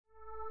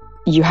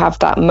you have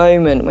that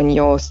moment when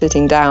you're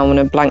sitting down on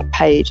a blank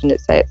page and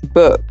it's a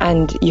book,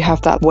 and you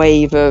have that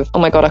wave of, oh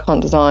my God, I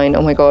can't design.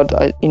 Oh my God,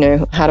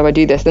 how do I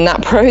do this? And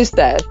that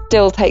process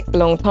still takes a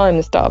long time,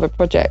 the start of a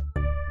project.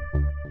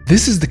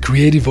 This is the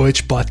Creative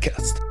Voyage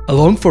podcast, a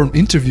long-form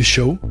interview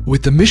show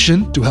with the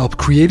mission to help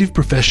creative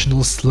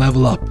professionals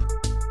level up.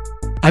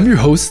 I'm your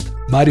host,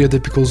 Mario De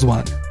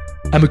Picolzuan.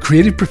 I'm a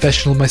creative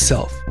professional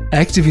myself,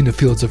 active in the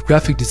fields of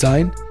graphic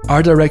design,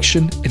 art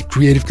direction, and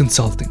creative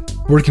consulting,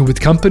 working with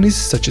companies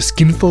such as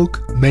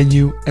Kinfolk,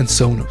 Menu, and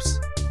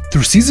Sonos.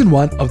 Through season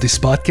 1 of this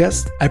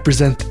podcast, I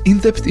present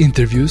in-depth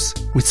interviews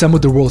with some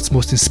of the world's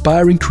most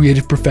inspiring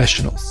creative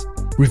professionals,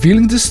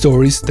 revealing the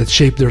stories that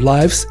shape their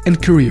lives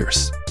and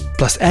careers,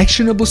 plus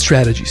actionable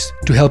strategies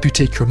to help you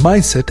take your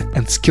mindset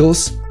and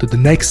skills to the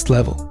next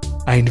level.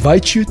 I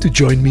invite you to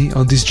join me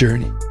on this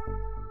journey.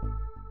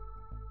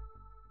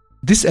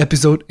 This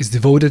episode is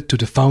devoted to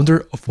the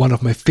founder of one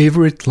of my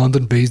favorite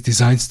London-based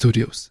design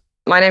studios.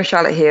 My name's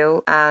Charlotte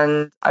Hill,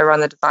 and I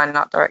run the design and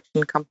art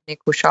direction company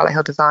called Charlotte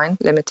Hill Design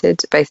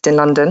Limited, based in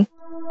London.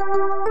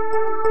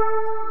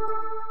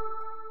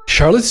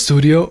 Charlotte's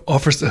studio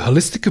offers a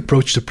holistic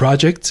approach to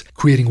projects,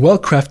 creating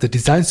well-crafted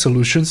design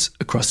solutions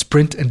across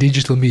print and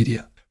digital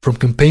media, from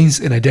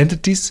campaigns and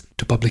identities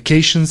to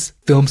publications,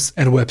 films,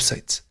 and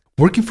websites.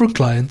 Working for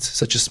clients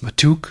such as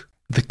Matuk,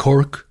 The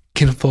Cork,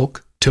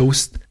 Kinfolk,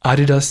 Toast,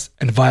 Adidas,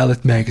 and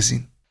Violet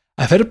magazine.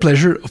 I've had the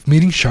pleasure of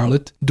meeting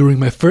Charlotte during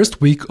my first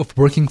week of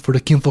working for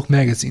the Kinfolk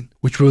magazine,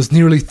 which was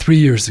nearly 3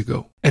 years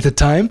ago. At the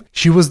time,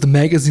 she was the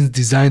magazine's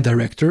design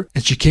director,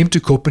 and she came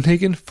to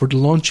Copenhagen for the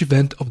launch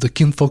event of the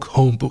Kinfolk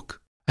Homebook.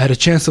 I had a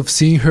chance of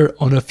seeing her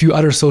on a few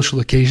other social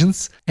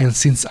occasions, and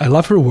since I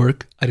love her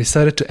work, I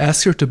decided to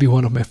ask her to be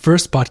one of my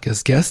first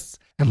podcast guests,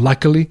 and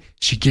luckily,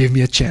 she gave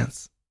me a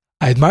chance.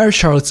 I admire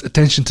Charlotte's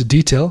attention to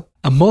detail,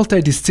 a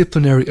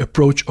multidisciplinary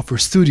approach of her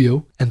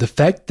studio, and the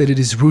fact that it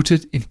is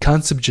rooted in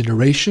concept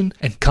generation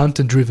and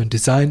content-driven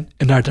design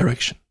and art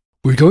direction.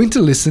 We're going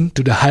to listen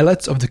to the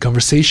highlights of the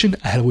conversation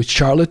I had with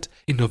Charlotte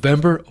in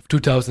November of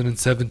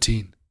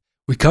 2017.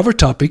 We cover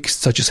topics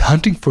such as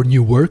hunting for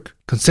new work,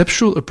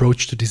 conceptual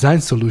approach to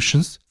design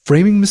solutions,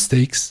 framing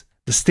mistakes,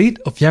 the state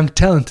of young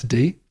talent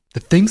today, the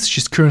things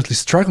she's currently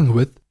struggling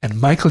with,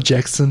 and Michael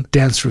Jackson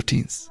dance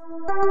routines.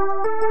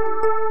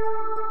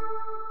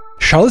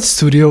 Charlotte's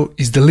studio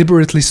is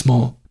deliberately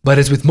small, but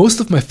as with most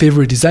of my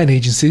favorite design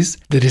agencies,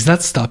 that is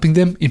not stopping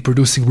them in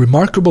producing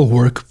remarkable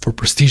work for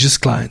prestigious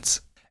clients.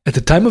 At the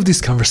time of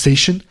this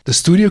conversation, the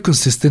studio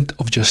consisted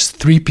of just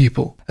 3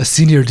 people, a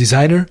senior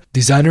designer,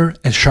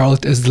 and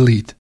Charlotte as the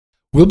lead.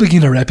 We'll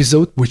begin our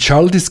episode with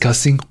Charlotte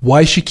discussing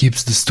why she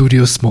keeps the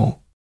studio small.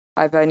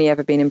 I've only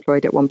ever been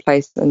employed at one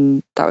place,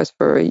 and that was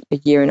for a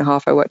year and a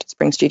half. I worked at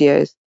Spring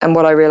Studios. And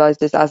what I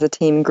realized is as the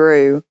team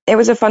grew, it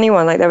was a funny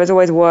one. Like, there was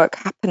always work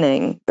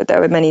happening, but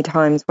there were many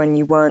times when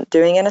you weren't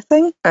doing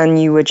anything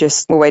and you were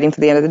waiting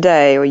for the end of the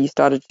day, or you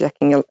started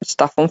checking your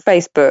stuff on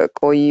Facebook,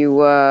 or you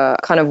were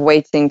kind of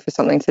waiting for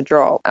something to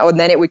drop. And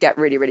then it would get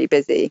really, really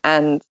busy.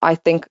 And I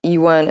think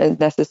you weren't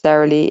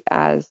necessarily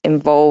as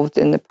involved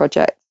in the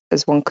project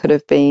as one could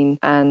have been.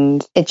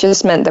 And it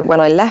just meant that when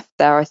I left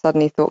there, I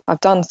suddenly thought, I've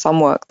done some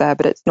work there,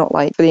 but it's not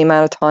like for the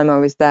amount of time I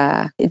was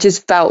there. It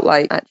just felt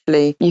like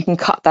actually you can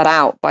cut that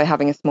out by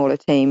having a smaller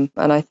team.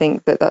 And I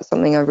think that that's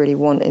something I really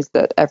want, is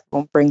that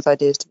everyone brings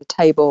ideas to the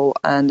table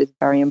and is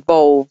very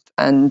involved.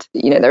 And,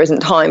 there isn't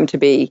time to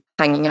be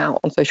hanging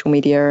out on social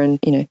media and,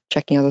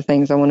 checking other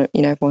things. I want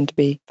everyone to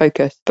be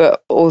focused.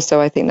 But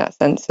also I think that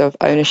sense of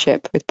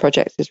ownership with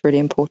projects is really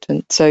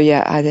important. So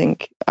yeah, I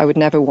think I would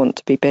never want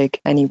to be big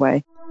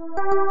anyway.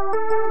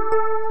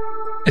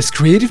 As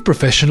creative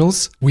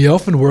professionals, we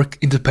often work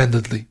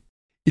independently.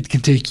 It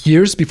can take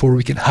years before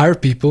we can hire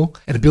people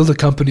and build a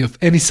company of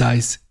any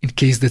size in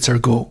case that's our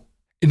goal.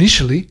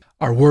 Initially,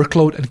 our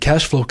workload and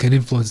cash flow can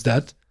influence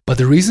that, but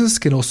the reasons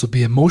can also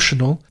be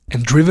emotional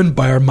and driven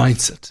by our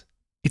mindset.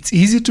 It's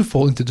easy to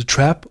fall into the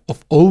trap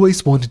of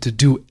always wanting to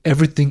do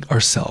everything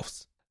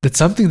ourselves. That's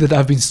something that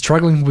I've been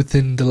struggling with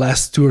in the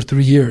last 2 or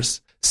 3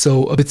 years.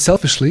 So, a bit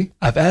selfishly,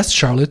 I've asked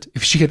Charlotte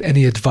if she had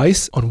any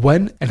advice on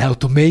when and how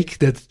to make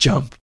that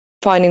jump.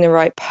 Finding the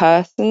right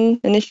person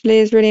initially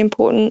is really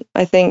important.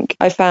 I think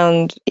I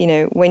found,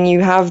 when you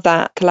have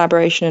that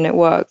collaboration and it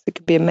works, it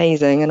could be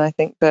amazing. And I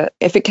think that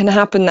if it can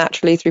happen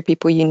naturally through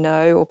people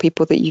or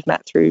people that you've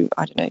met through,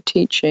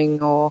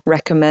 teaching or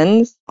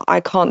recommends, I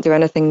can't do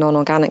anything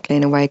non-organically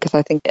in a way, because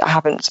I think I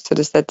haven't sort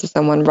of said to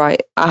someone,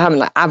 right, I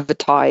haven't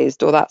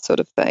advertised or that sort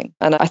of thing.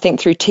 And I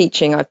think through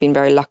teaching, I've been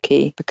very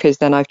lucky, because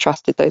then I've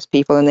trusted those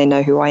people and they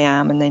know who I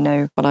am and they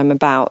know what I'm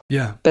about.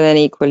 Yeah. But then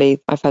equally,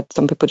 I've had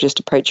some people just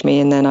approach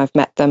me and then I've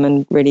met them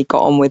and really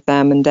got on with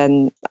them. And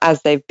then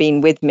as they've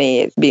been with me,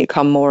 it's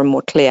become more and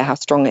more clear how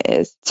strong it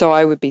is. So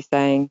I would be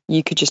saying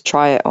you could just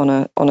try it on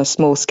a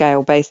small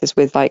scale basis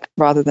with,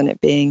 rather than it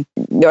being,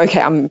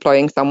 okay, I'm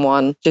employing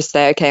someone, just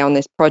say, okay, on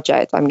this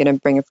project, I'm going to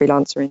bring a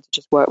freelancer in to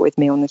just work with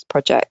me on this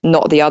project,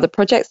 not the other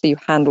projects. So you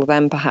handle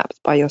them perhaps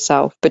by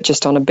yourself, but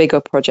just on a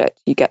bigger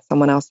project, you get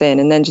someone else in,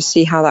 and then just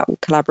see how that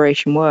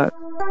collaboration works.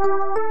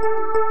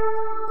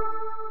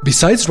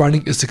 Besides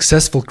running a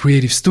successful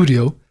creative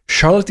studio,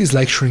 Charlotte is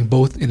lecturing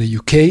both in the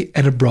UK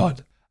and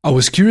abroad. I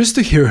was curious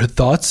to hear her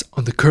thoughts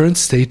on the current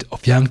state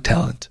of young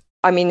talent.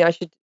 I mean, I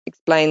should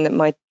explain that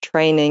my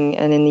training,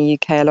 and in the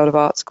UK, a lot of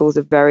art schools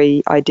are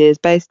very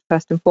ideas-based,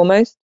 first and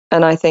foremost.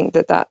 And I think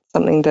that that's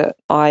something that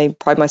I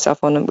pride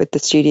myself on with the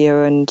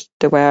studio and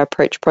the way I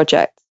approach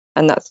projects.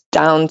 And that's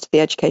down to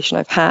the education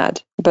I've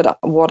had. But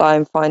what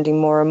I'm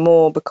finding more and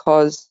more,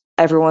 because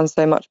everyone's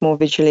so much more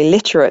visually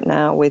literate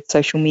now with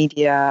social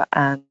media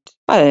and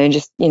I don't know,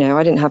 just,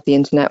 I didn't have the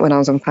internet when I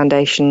was on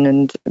foundation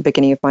and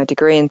beginning of my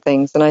degree and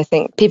things. And I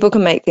think people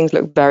can make things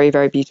look very,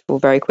 very beautiful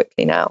very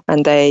quickly now.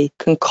 And they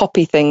can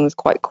copy things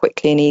quite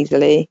quickly and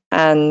easily.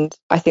 And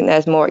I think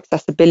there's more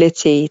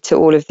accessibility to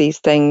all of these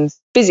things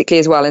physically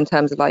as well, in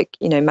terms of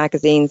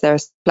magazines.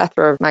 There's a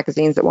plethora of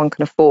magazines that one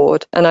can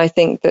afford. And I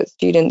think that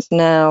students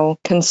now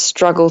can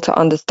struggle to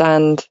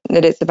understand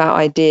that it's about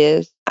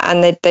ideas.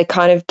 And they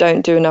kind of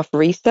don't do enough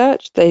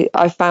research.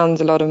 I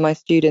found a lot of my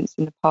students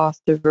in the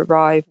past have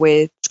arrived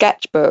with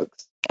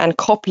sketchbooks and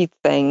copied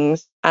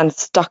things and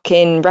stuck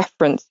in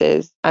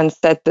references and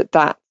said that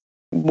that's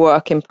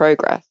work in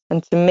progress.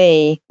 And to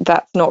me,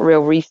 that's not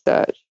real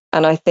research.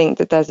 And I think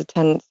that there's a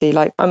tendency,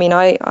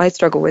 I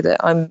struggle with it.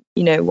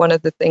 One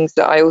of the things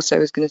that I also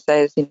was going to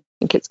say is, I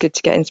think it's good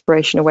to get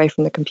inspiration away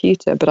from the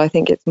computer, but I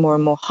think it's more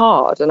and more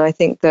hard. And I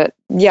think that,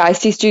 I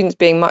see students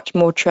being much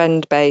more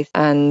trend-based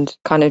and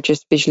kind of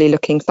just visually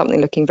looking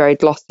very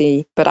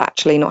glossy, but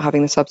actually not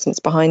having the substance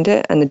behind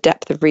it and the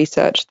depth of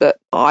research that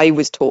I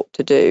was taught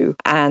to do,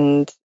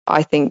 and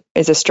I think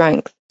is a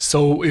strength.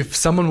 So if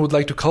someone would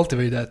like to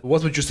cultivate that,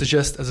 what would you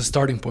suggest as a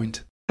starting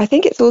point? I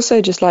think it's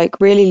also just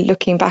really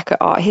looking back at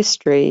art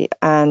history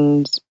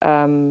and,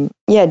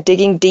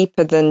 digging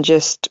deeper than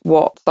just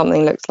what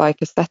something looks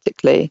like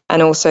aesthetically.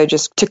 And also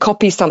just to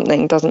copy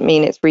something doesn't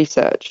mean it's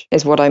research,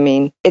 is what I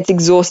mean. It's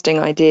exhausting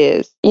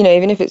ideas.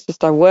 Even if it's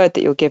just a word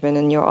that you're given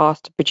and you're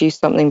asked to produce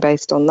something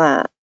based on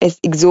that, it's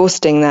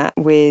exhausting that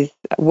with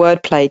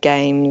wordplay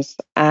games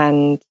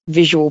and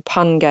visual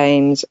pun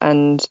games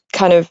and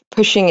kind of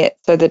pushing it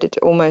so that it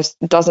almost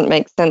doesn't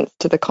make sense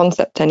to the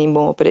concept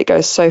anymore, but it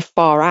goes so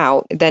far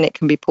out, then it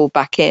can be pulled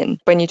back in.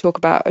 When you talk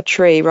about a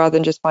tree, rather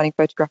than just finding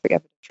photographic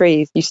evidence of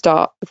trees, you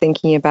start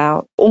thinking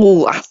about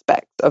all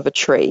aspects of a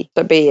tree.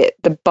 So be it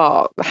the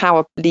bark, how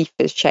a leaf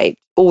is shaped,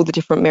 all the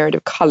different myriad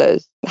of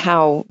colours,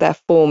 how they're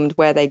formed,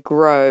 where they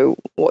grow,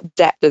 what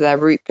depth do their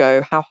root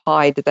go, how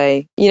high do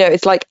they,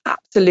 it's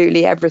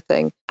absolutely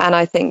everything. And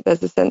I think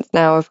there's a sense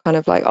now of kind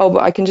of but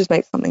I can just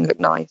make something look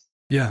nice.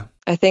 Yeah.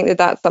 I think that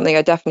that's something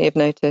I definitely have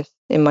noticed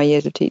in my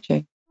years of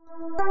teaching.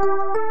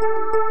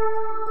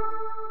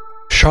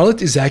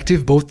 Charlotte is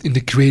active both in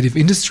the creative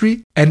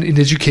industry and in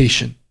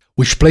education,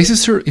 which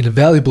places her in a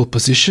valuable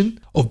position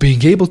of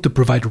being able to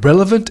provide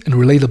relevant and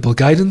relatable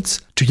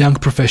guidance to young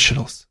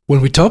professionals.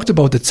 When we talked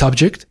about that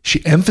subject,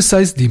 she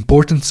emphasized the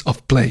importance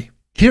of play.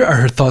 Here are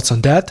her thoughts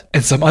on that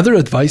and some other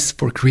advice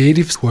for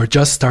creatives who are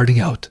just starting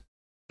out.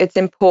 It's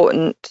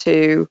important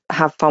to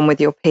have fun with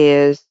your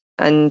peers,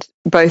 and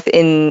both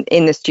in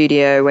the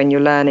studio when you're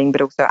learning,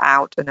 but also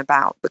out and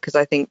about, because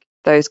I think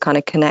those kind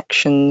of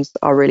connections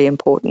are really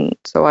important.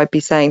 So I'd be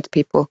saying to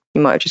people,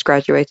 you might have just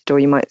graduated or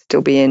you might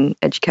still be in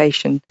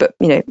education, but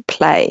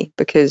play,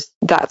 because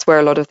that's where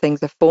a lot of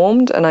things are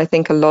formed. And I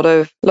think a lot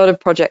of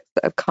projects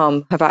that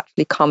have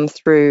actually come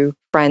through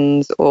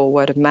friends or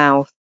word of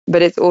mouth.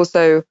 But it's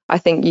also, I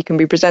think you can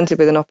be presented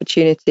with an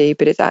opportunity,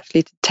 but it's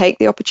actually to take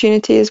the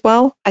opportunity as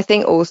well. I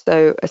think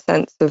also a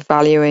sense of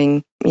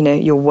valuing,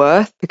 your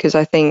worth, because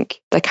I think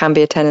there can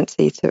be a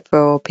tendency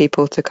for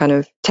people to kind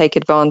of take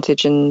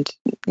advantage and,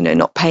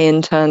 not pay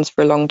interns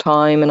for a long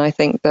time. And I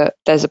think that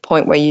there's a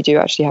point where you do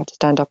actually have to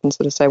stand up and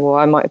sort of say, well,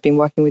 I might have been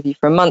working with you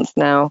for a month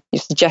now.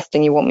 You're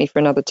suggesting you want me for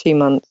another 2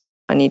 months.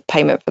 I need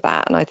payment for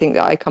that. And I think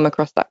that I come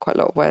across that quite a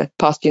lot, where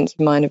past students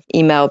of mine have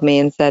emailed me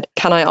and said,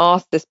 can I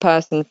ask this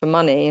person for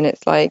money? And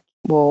it's like,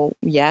 well,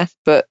 yes,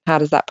 but how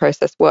does that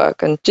process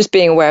work? And just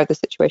being aware of the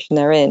situation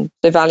they're in.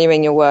 So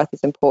valuing your worth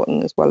is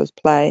important as well as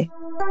play.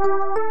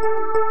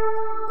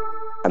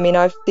 I mean,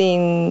 I've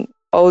seen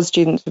old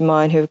students of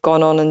mine who have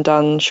gone on and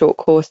done short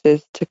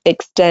courses to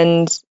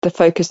extend the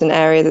focus and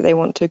area that they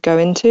want to go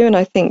into. And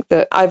I think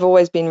that I've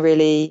always been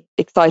really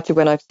excited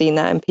when I've seen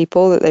that in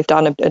people, that they've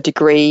done a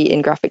degree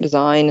in graphic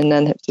design and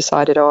then have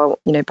decided,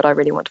 but I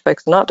really want to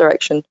focus on art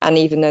direction. And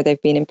even though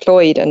they've been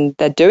employed and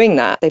they're doing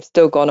that, they've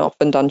still gone off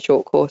and done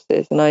short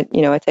courses. And I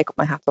take up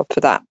my hat off for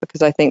that,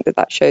 because I think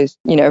that shows,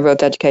 real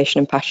dedication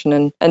and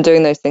passion, and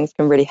doing those things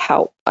can really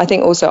help. I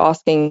think also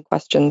asking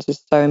questions is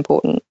so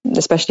important,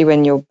 especially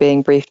when you're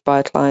being briefed by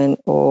a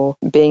client or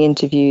being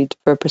interviewed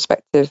for a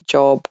prospective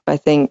job. I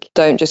think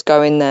don't just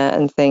go in there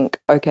and think,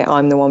 okay,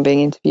 I'm the one being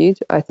interviewed.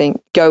 I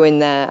think go in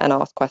there and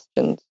ask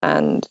questions.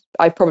 And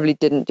I probably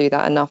didn't do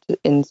that enough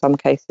in some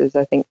cases.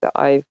 I think that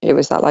I need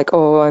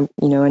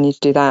to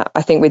do that.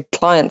 I think with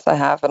clients I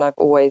have, and I've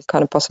always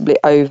kind of possibly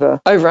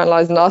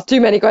overanalyzed and asked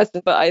too many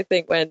questions. But I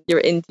think when you're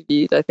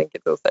interviewed, I think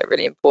it's also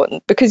really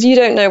important, because you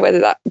don't know whether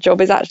that job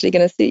is actually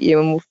going to suit you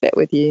and will fit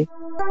with you.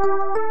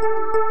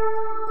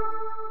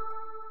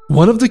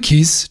 One of the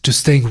keys to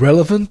staying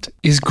relevant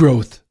is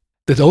growth.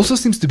 That also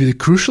seems to be the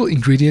crucial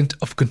ingredient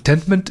of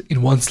contentment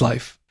in one's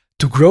life.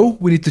 To grow,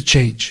 we need to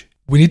change.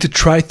 We need to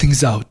try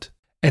things out.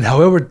 And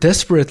however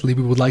desperately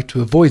we would like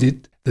to avoid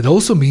it, that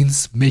also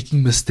means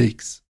making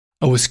mistakes.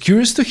 I was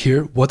curious to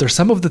hear what are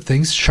some of the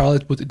things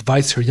Charlotte would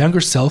advise her younger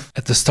self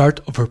at the start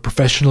of her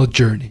professional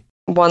journey.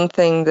 One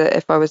thing that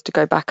if I was to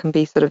go back and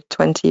be sort of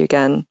 20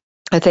 again,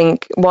 I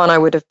think one, I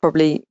would have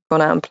probably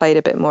gone out and played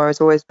a bit more. I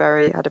was always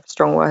had a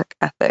strong work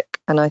ethic.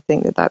 And I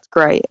think that that's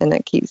great. And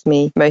it keeps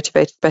me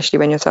motivated, especially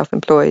when you're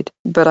self-employed.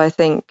 But I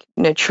think,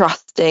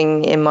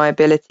 trusting in my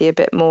ability a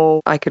bit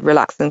more, I could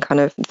relax and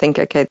kind of think,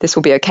 okay, this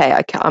will be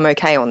okay. I'm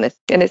okay on this.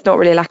 And it's not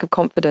really a lack of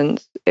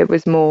confidence. It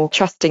was more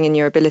trusting in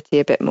your ability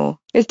a bit more.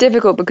 It's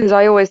difficult because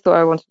I always thought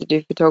I wanted to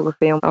do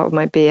photography out of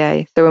my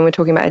BA. So when we're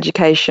talking about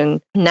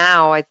education,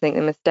 now I think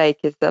the mistake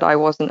is that I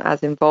wasn't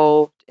as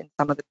involved in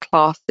some of the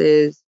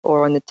classes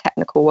or on the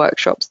technical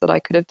workshops that I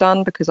could have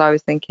done, because I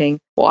was thinking,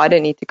 well, I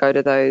don't need to go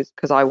to those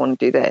because I want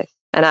to do this.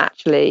 And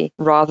actually,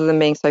 rather than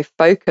being so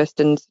focused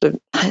and sort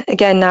of,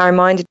 again,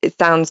 narrow-minded, it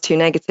sounds too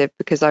negative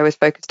because I was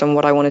focused on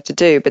what I wanted to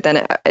do, but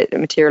then it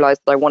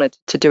materialized that I wanted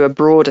to do a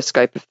broader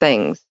scope of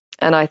things.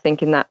 And I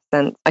think in that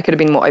sense, I could have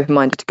been more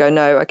open-minded to go,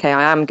 no, okay,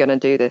 I am going to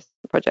do this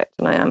project,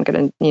 and I am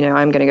going to,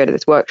 I'm going to go to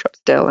this workshop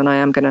still, and I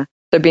am going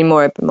to be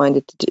more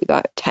open-minded to do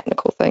that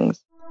technical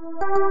things.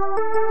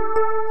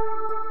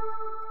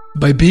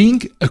 By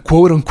being a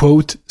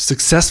quote-unquote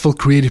successful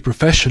creative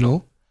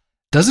professional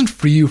doesn't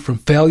free you from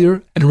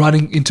failure and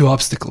running into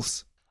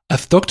obstacles.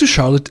 I've talked to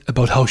Charlotte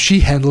about how she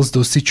handles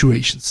those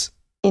situations.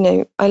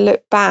 I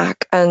look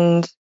back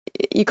and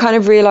you kind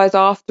of realize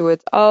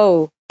afterwards,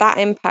 oh, that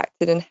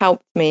impacted and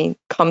helped me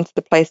come to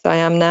the place I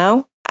am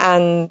now.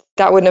 And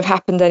that wouldn't have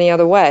happened any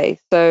other way.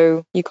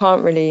 So you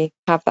can't really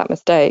have that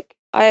mistake.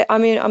 I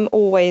mean, I'm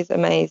always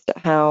amazed at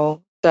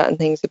how certain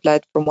things have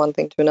led from one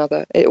thing to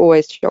another. It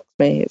always shocks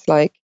me. It's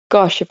like,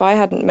 gosh, if I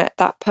hadn't met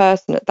that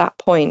person at that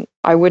point,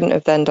 I wouldn't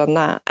have then done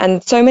that.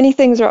 And so many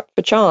things are up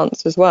for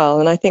chance as well.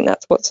 And I think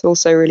that's what's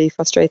also really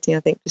frustrating, I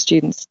think, for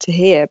students to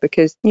hear,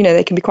 because,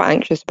 they can be quite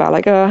anxious about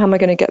like, oh, how am I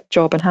going to get the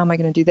job and how am I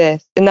going to do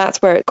this? And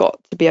that's where it got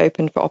to be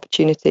open for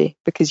opportunity,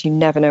 because you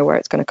never know where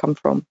it's going to come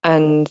from.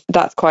 And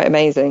that's quite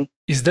amazing.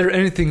 Is there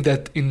anything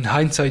that in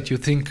hindsight you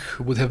think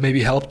would have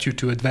maybe helped you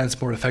to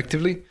advance more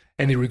effectively?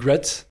 Any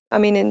regrets? I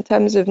mean, in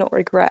terms of not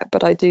regret,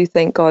 but I do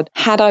think, God,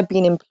 had I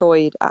been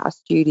employed at a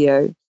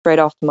studio straight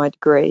after my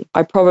degree,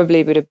 I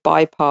probably would have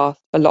bypassed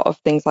a lot of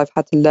things I've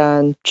had to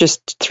learn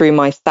just through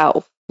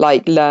myself,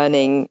 like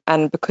learning.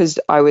 And because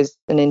I was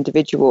an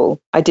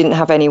individual, I didn't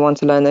have anyone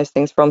to learn those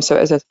things from. So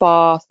it was a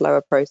far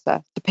slower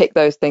process to pick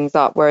those things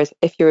up. Whereas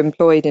if you're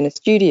employed in a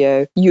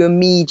studio, you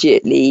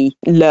immediately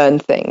learn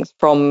things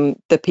from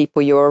the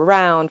people you're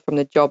around, from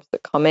the jobs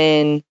that come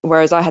in.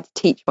 Whereas I had to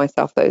teach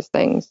myself those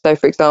things. So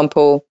for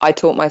example, I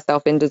taught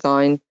myself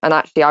InDesign, and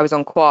actually I was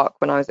on Quark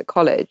when I was at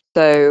college.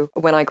 So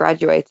when I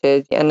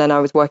graduated and then I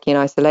was working in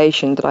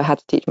isolation, that I had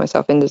to teach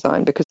myself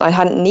InDesign because I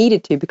hadn't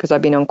needed to, because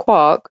I'd been on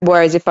Quark.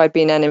 Whereas if I'd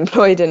been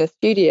employed in a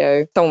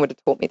studio, someone would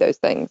have taught me those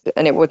things,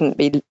 and it wouldn't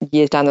be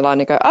years down the line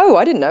and go, oh,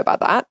 I didn't know about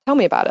that, tell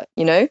me about it.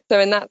 So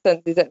in that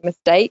sense, is it a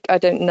mistake? I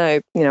don't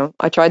know.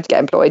 I tried to get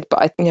employed,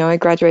 but I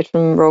graduated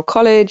from Royal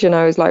College and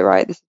I was like,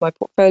 right, this is my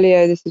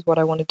portfolio, this is what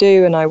I want to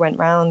do, and I went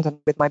round and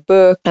with my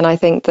book. And I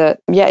think that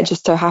it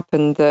just so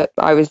happened that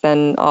I was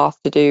then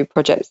asked to do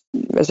projects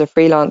as a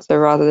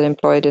freelancer rather than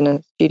employed in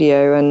a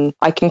studio. And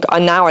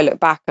now I look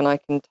back and I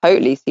can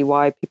totally see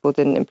why people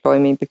didn't employ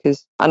me,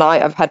 because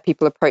I've had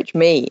people approach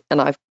me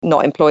and I've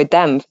not employed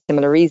them for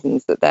similar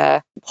reasons, that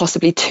they're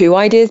possibly too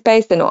ideas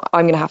based and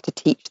I'm going to have to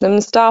teach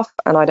them stuff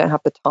and I don't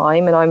have the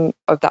time. And I'm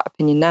of that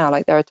opinion now.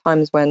 Like, there are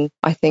times when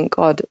I think,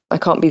 God, I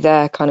can't be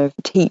there kind of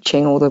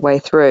teaching all the way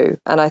through.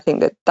 And I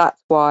think that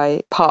that's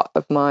why part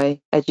of my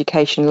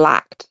education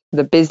lacked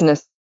the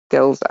business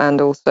skills and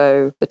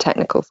also the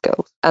technical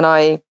skills. And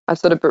I've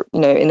sort of,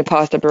 in the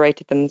past I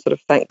berated them and sort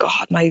of thank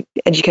God my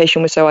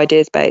education was so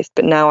ideas based,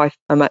 but now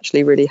I'm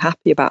actually really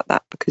happy about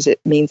that, because it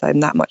means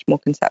I'm that much more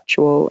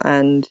conceptual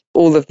and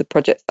all of the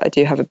projects that I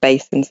do have a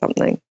base in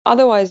something.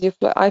 Otherwise,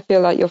 I feel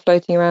like you're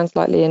floating around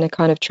slightly in a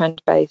kind of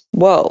trend based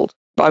world.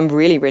 But I'm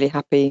really, really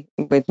happy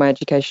with my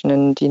education,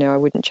 and, I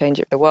wouldn't change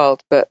it for the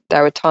world. But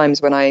there were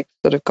times when I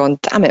sort of gone,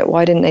 damn it,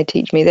 why didn't they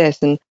teach me this?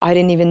 And I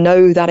didn't even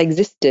know that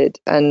existed.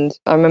 And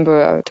I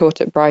remember I taught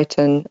at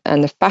Brighton,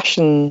 and the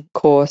fashion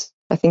course,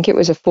 I think it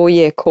was a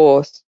 4-year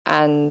course.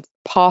 And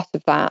part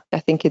of that, I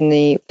think in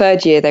the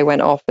third year, they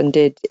went off and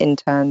did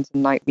interns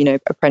and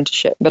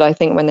apprenticeship. But I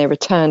think when they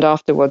returned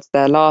afterwards,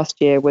 their last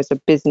year was a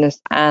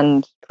business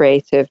and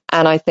creative.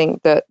 And I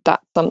think that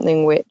that's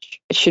something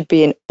which should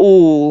be in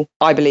all,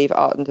 I believe,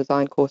 art and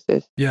design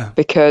courses. Yeah.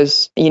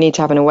 Because you need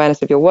to have an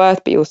awareness of your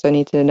worth, but you also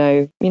need to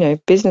know,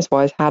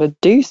 business-wise, how to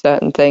do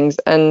certain things.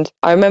 And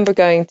I remember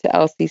going to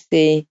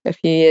LCC a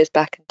few years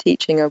back and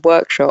teaching a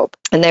workshop,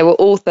 and they were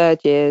all third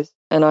years.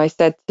 And I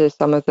said to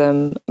some of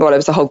them, well, it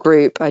was a whole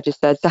group, I just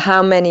said, so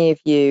how many of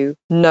you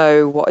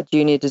know what a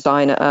junior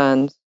designer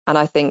earns? And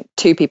I think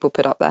 2 people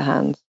put up their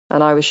hands.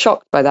 And I was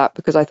shocked by that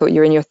because I thought,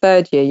 you're in your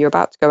third year, you're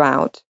about to go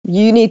out.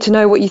 You need to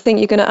know what you think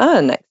you're going to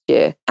earn next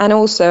year. And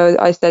also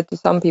I said to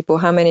some people,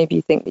 how many of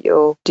you think that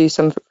you'll do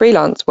some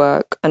freelance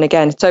work? And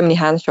again, so many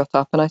hands shot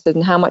up. And I said,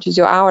 and how much is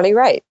your hourly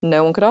rate?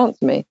 No one could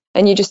answer me.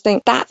 And you just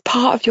think that's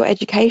part of your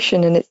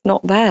education and it's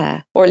not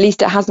there, or at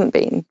least it hasn't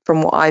been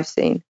from what I've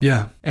seen.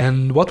 Yeah.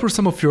 And what were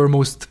some of your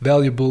most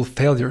valuable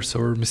failures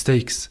or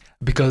mistakes?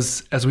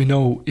 Because as we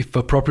know, if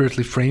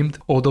appropriately framed,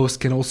 all those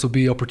can also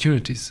be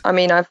opportunities. I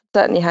mean, I've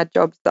certainly had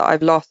jobs that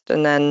I've lost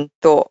and then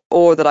thought,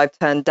 or that I've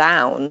turned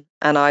down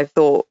and I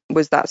thought,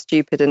 was that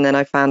stupid? And then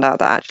I found out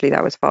that actually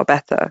that was far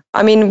better.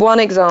 I mean,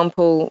 one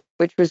example,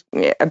 which was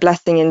a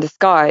blessing in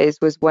disguise,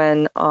 was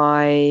when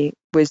I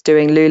was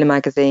doing Lula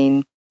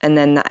magazine. And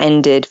then that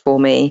ended for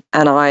me.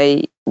 And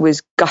I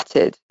was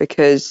gutted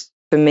because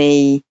for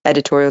me,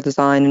 editorial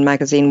design and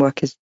magazine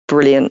work is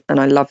brilliant and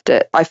I loved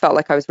it. I felt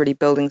like I was really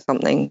building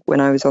something when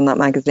I was on that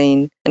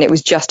magazine. And it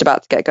was just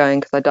about to get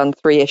going because I'd done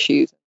 3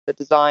 issues. The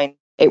design,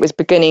 it was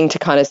beginning to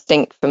kind of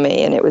sink for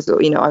me. And it was,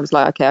 I was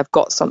like, okay, I've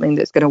got something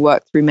that's going to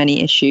work through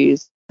many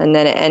issues. And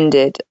then it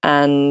ended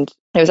and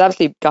it was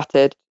absolutely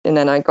gutted. And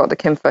then I got the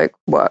Kinfolk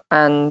work,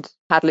 and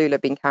had Lula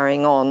been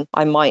carrying on,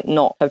 I might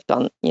not have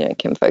done,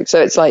 Kinfolk.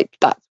 So it's like,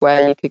 that's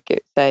where you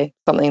could say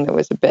something that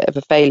was a bit of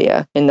a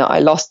failure in that I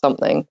lost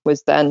something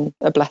was then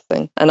a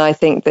blessing. And I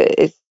think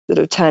that it's sort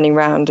of turning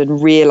around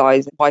and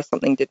realizing why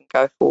something didn't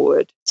go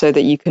forward so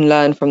that you can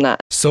learn from that.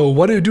 So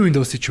what do you do in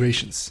those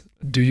situations?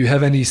 Do you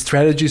have any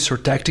strategies or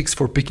tactics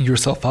for picking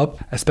yourself up,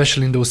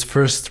 especially in those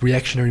first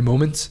reactionary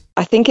moments?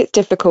 I think it's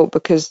difficult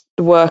because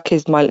the work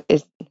is not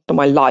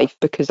my life,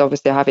 because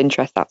obviously I have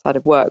interests outside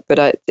of work,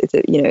 but it's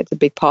a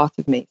big part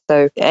of me.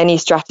 So any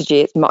strategy,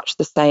 it's much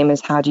the same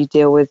as how do you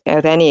deal with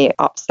any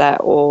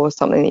upset or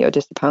something that you're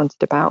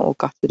disappointed about or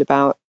gutted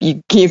about.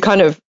 You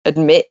kind of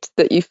admit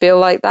that you feel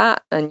like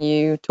that, and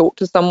you talk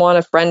to someone,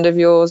 a friend of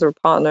yours or a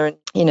partner, and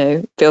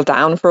feel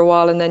down for a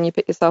while, and then you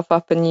pick yourself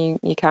up and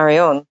you carry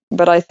on.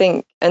 But I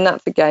think, and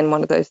that's again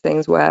one of those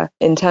things where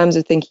in terms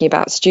of thinking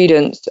about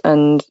students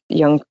and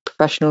young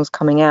professionals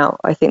coming out,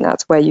 I think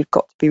that's where you've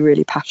got to be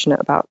really passionate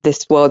about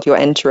this world you're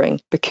entering,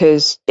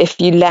 because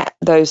if you let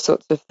those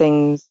sorts of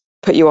things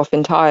put you off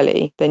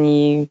entirely, then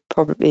you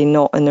probably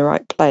not in the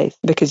right place,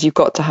 because you've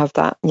got to have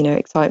that,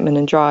 excitement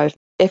and drive.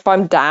 If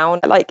I'm down,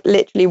 like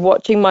literally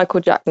watching Michael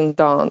Jackson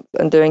dance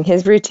and doing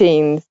his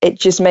routines, it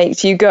just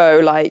makes you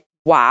go like,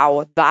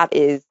 wow, that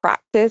is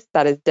practice,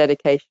 that is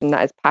dedication,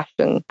 that is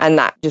passion. And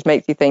that just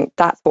makes you think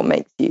that's what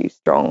makes you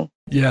strong.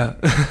 Yeah.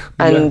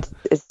 And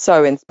it's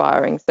so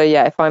inspiring. So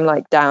yeah, if I'm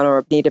like down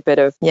or need a bit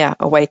of,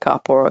 a wake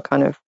up or a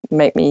kind of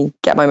make me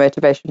get my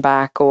motivation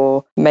back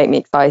or make me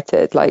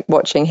excited, like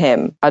watching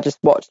him, I just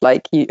watch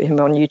him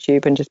on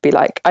YouTube and just be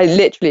like,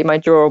 my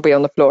jaw will be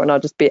on the floor and I'll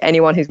just be,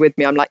 anyone who's with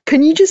me, I'm like,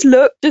 can you just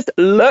look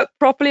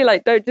properly?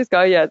 Like, don't just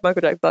go, yeah, it's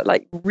Michael Jackson, but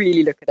like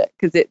really look at it,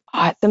 because it's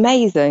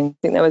amazing. I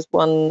think there was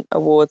one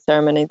award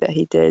ceremony that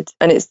he did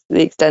and it's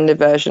the extended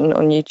version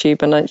on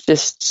YouTube, and it's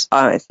just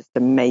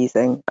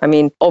amazing. I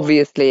mean,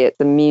 obviously it's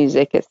the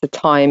music, it's the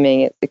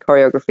timing, it's the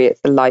choreography,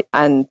 it's the light,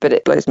 but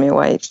it blows me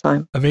away each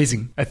time.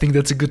 Amazing. I think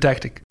that's a good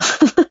tactic.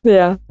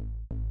 Yeah.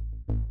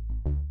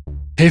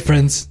 Hey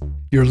friends,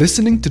 you're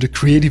listening to the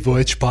Creative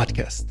Voyage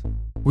podcast.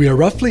 We are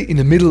roughly in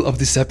the middle of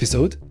this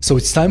episode, so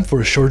it's time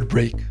for a short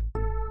break.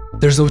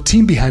 There's no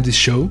team behind this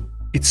show,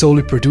 it's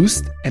solely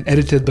produced and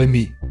edited by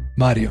me,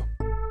 Mario.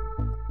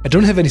 I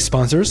don't have any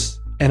sponsors,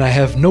 and I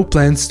have no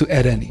plans to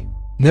add any.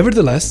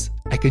 Nevertheless,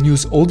 I can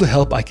use all the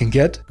help I can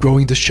get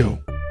growing the show.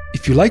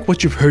 If you like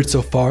what you've heard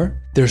so far,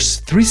 there's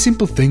 3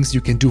 simple things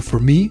you can do for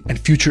me and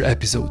future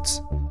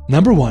episodes.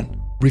 Number 1,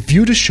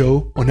 review the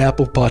show on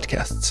Apple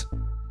Podcasts.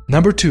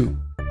 Number 2,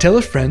 tell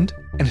a friend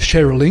and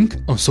share a link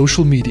on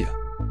social media.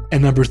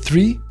 And number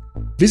 3,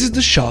 visit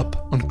the shop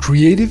on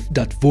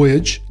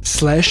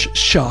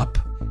creative.voyage/shop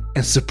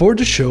and support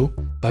the show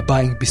by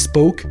buying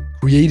bespoke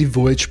Creative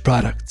Voyage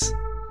products.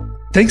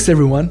 Thanks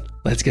everyone,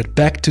 let's get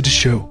back to the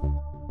show.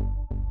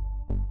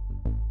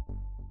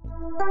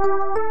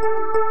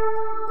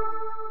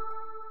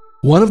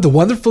 One of the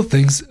wonderful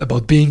things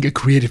about being a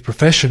creative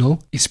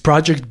professional is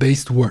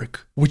project-based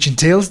work, which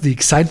entails the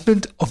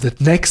excitement of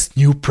that next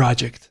new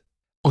project.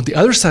 On the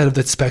other side of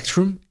that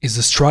spectrum is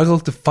the struggle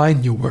to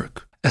find new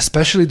work,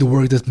 especially the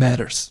work that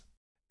matters.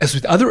 As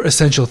with other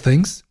essential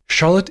things,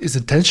 Charlotte is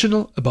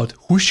intentional about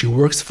who she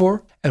works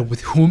for and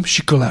with whom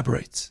she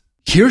collaborates.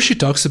 Here she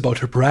talks about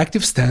her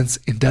proactive stance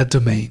in that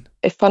domain.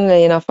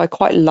 Funnily enough, I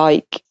quite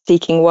like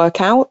seeking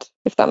work out,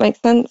 if that makes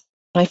sense.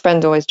 My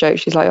friend always jokes,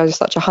 she's like, oh, you're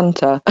such a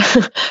hunter.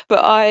 But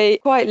I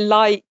quite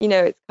like,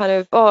 it's kind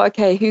of,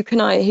 who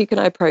can I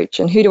approach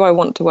and who do I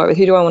want to work with?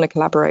 Who do I want to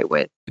collaborate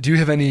with? Do you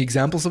have any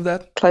examples of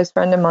that? A close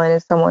friend of mine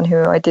is someone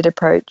who I did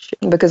approach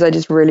because I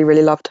just really,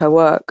 really loved her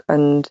work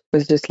and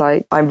was just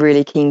like, I'm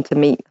really keen to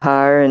meet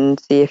her and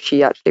see if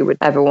she actually would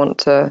ever want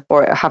to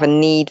or have a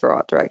need for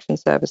art direction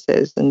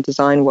services and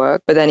design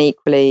work. But then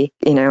equally,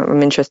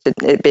 I'm interested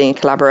in it being a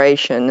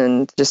collaboration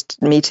and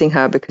just meeting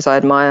her because I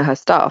admire her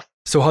stuff.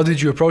 So how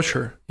did you approach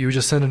her? You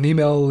just sent an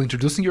email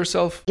introducing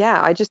yourself? Yeah,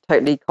 I just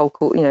totally cold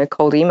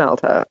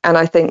emailed her. And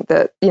I think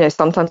that,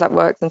 sometimes that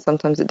works and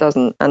sometimes it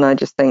doesn't. And I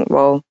just think,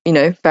 well,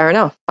 fair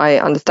enough. I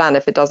understand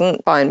if it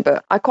doesn't, fine.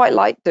 But I quite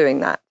like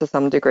doing that to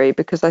some degree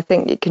because I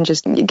think it can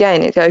just,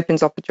 again, it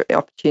opens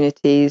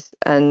opportunities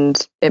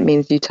and it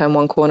means you turn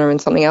one corner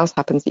and something else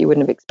happens that you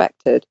wouldn't have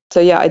expected.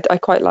 So yeah, I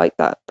quite like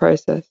that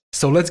process.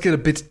 So let's get a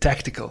bit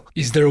tactical.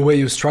 Is there a way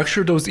you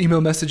structure those email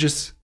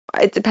messages?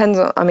 It depends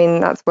on,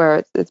 that's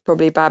where it's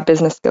probably bad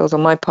business skills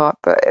on my part,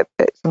 but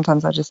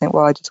sometimes I just think,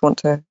 well, I just want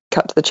to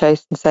cut to the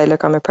chase and say,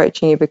 look, I'm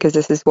approaching you because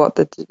this is what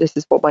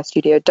my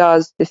studio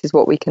does. This is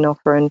what we can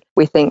offer. And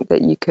we think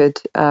that you could,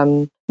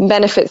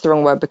 benefit's the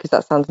wrong word because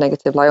that sounds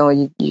negative. Like,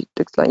 you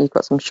looks like you've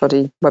got some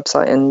shoddy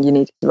website and you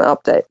need an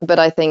update. But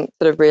I think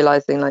sort of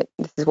realizing like,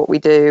 this is what we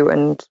do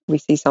and we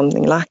see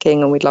something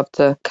lacking and we'd love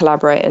to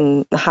collaborate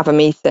and have a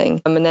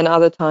meeting. And then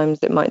other times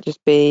it might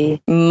just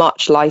be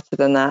much lighter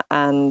than that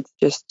and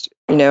just,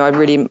 I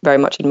really very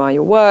much admire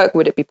your work.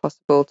 Would it be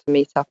possible to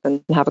meet up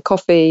and have a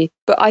coffee?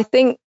 But I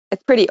think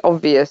it's pretty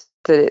obvious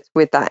that it's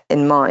with that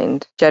in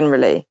mind,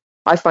 generally.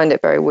 I find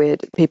it very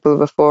weird. People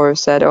before have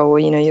said, oh, well,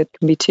 you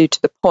can be too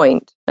to the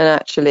point and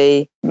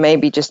actually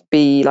maybe just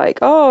be like,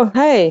 oh,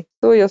 hey,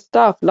 saw your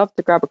stuff, love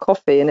to grab a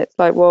coffee. And it's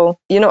like, well,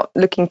 you're not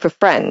looking for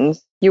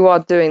friends. You are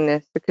doing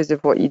this because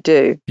of what you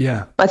do.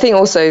 Yeah. I think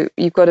also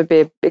you've got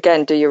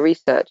to do your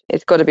research.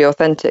 It's got to be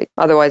authentic.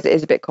 Otherwise, it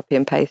is a bit copy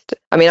and paste.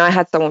 I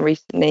had someone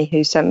recently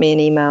who sent me an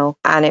email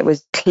and it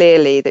was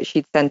clearly that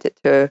she'd sent it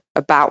to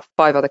about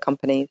 5 other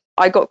companies.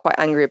 I got quite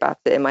angry about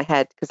it in my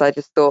head because I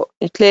just thought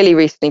you clearly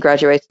recently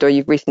graduated or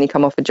you've recently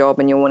come off a job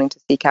and you're wanting to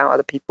seek out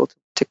other people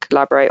to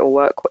collaborate or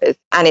work with.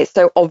 And it's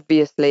so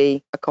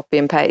obviously a copy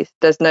and paste.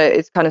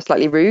 It's kind of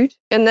slightly rude.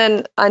 And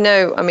then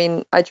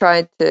I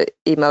tried to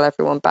email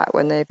everyone back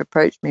when they've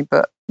approached me,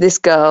 but this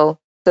girl,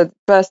 so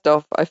first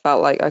off, I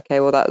felt like, okay,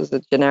 well, that was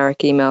a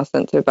generic email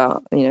sent to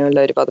about, a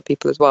load of other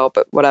people as well,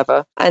 but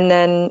whatever. And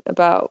then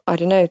about,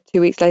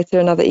 2 weeks later,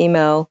 another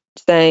email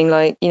saying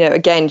like,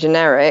 again,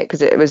 generic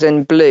because it was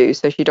in blue.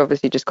 So she'd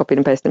obviously just copied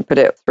and pasted and put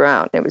it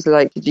throughout. And it was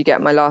like, did you get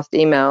my last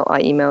email?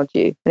 I emailed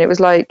you. And it was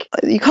like,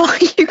 you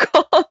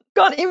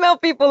can't email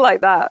people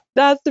like that.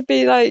 There has to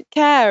be like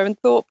care and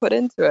thought put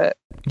into it.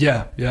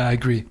 Yeah, I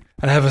agree.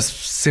 And I have a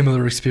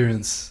similar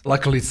experience.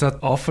 Luckily, it's not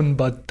often,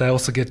 but I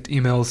also get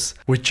emails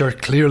which are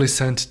clearly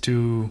sent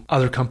to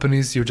other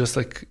companies. You're just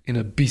like in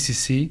a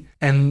BCC.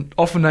 And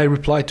often I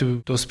reply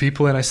to those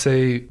people and I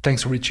say,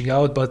 thanks for reaching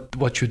out, but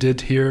what you did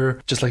here,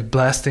 just like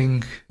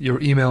blasting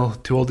your email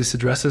to all these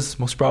addresses,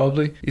 most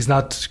probably, is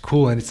not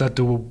cool and it's not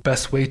the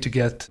best way to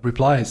get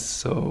replies.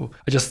 So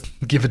I just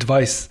give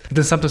advice. And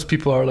then sometimes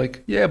people are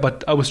like, yeah,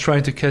 but I was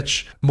trying to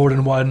catch more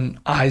than one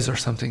eyes or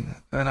something.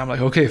 And I'm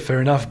like, okay,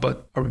 fair enough,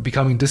 but are we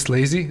becoming this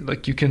lazy?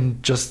 Like you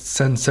can just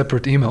send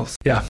separate emails.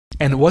 Yeah.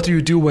 And what do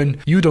you do when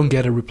you don't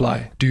get a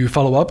reply? Do you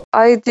follow up?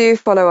 I do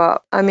follow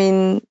up.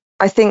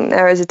 I think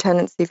there is a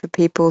tendency for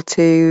people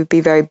to be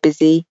very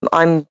busy.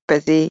 I'm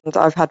busy.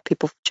 I've had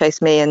people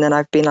chase me and then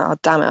I've been like, oh,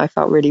 damn it, I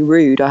felt really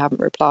rude. I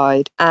haven't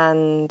replied.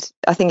 And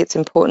I think it's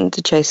important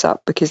to chase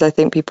up because I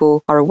think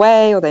people are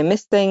away or they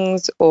miss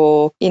things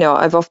or,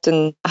 I've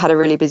often had a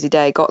really busy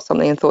day, got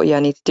something and thought, yeah,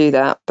 I need to do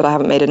that, but I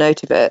haven't made a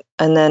note of it.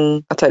 And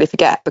then I totally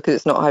forget because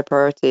it's not a high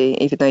priority,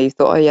 even though you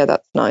thought, oh, yeah,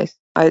 that's nice.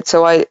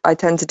 So I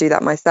tend to do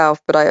that myself,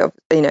 but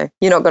you're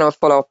not going to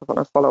follow up on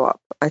a follow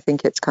up. I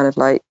think it's kind of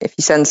like if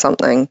you send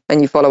something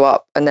and you follow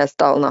up and there's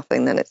still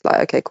nothing, then it's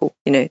like, okay, cool.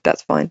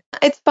 That's fine.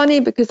 It's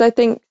funny because I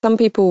think some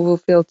people will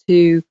feel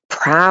too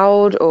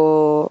proud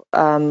or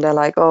they're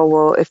like, oh,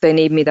 well, if they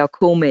need me, they'll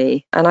call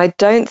me. And I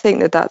don't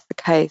think that that's the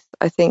case.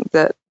 I think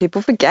that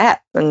people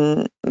forget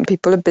and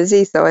people are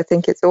busy. So I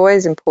think it's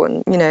always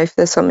important, if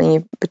there's something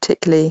you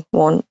particularly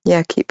want,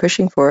 keep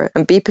pushing for it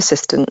and be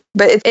persistent.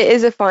 But it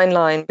is a fine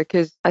line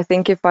because I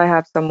think if I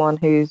have someone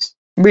who's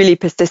really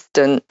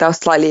persistent, they'll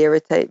slightly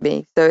irritate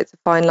me. So it's a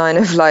fine line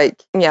of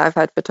like, I've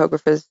had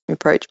photographers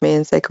approach me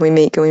and say, can we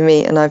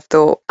meet? And I've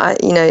thought,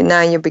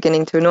 now you're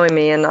beginning to annoy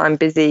me and I'm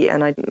busy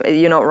and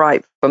you're not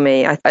right for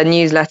me. A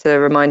newsletter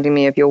reminding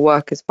me of your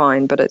work is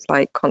fine, but it's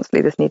like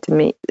constantly this need to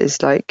meet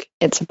is like,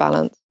 it's a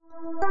balance.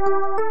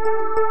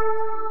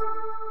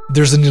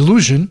 There's an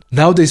illusion,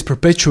 nowadays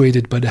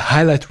perpetuated by the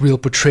highlight reel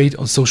portrayed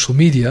on social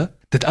media,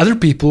 that other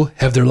people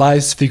have their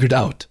lives figured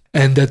out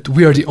and that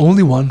we are the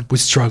only one with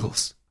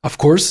struggles. Of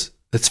course,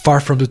 that's far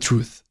from the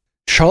truth.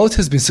 Charlotte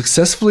has been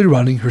successfully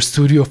running her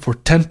studio for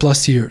 10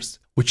 plus years,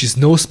 which is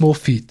no small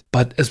feat,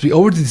 but as we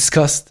already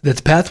discussed,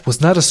 that path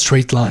was not a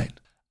straight line.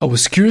 I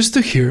was curious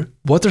to hear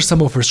what are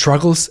some of her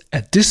struggles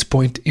at this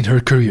point in her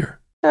career.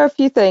 There are a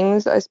few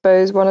things, I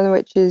suppose, one of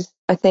which is,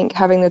 I think,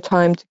 having the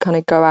time to kind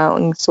of go out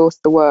and source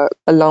the work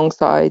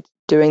alongside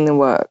doing the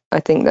work. I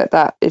think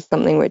that is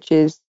something which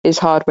is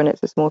hard when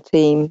it's a small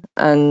team.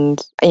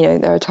 And,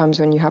 there are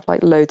times when you have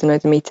like loads and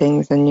loads of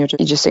meetings and you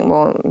just think,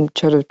 well, I'm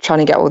sort of trying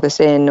to get all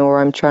this in or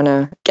I'm trying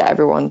to get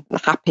everyone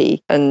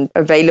happy and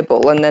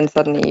available. And then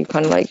suddenly you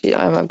kind of like,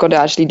 I've got to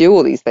actually do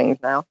all these things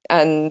now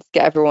and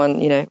get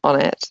everyone,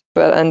 on it.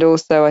 And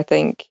also I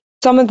think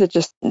some of the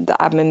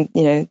admin,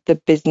 the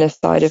business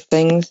side of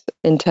things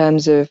in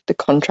terms of the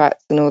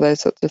contracts and all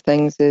those sorts of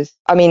things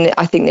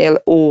I think they'll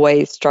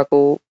always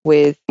struggle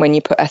with when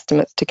you put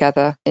estimates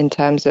together in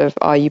terms of,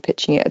 are you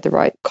pitching it at the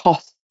right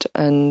cost?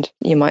 And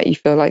you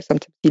feel like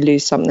sometimes you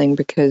lose something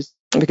because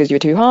you were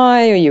too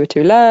high or you were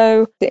too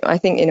low. I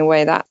think in a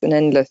way that's an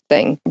endless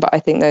thing, but I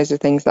think those are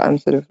things that I'm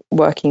sort of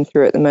working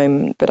through at the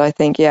moment. But I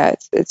think,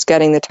 it's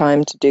getting the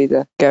time to do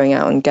the going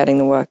out and getting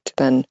the work to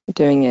then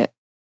doing it.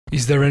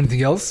 Is there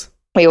anything else?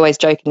 We always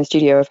joke in the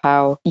studio of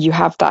how you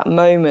have that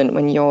moment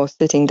when you're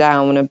sitting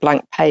down on a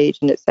blank page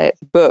and it's a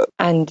book,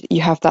 and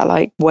you have that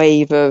like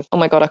wave of, oh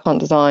my God, I can't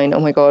design. Oh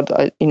my God,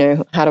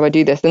 how do I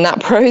do this? And that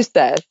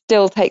process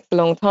still takes a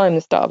long time,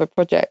 the start of a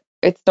project.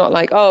 It's not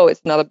like, oh, it's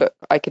another book,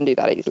 I can do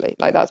that easily.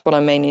 Like, that's what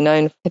I'm mainly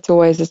known for. It's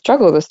always a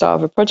struggle, the start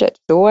of a project.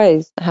 It's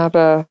always have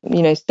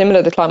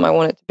similar the client might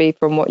want it to be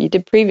from what you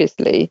did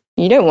previously.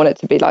 You don't want it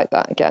to be like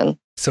that again.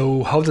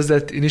 So how does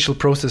that initial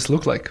process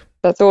look like?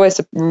 That's always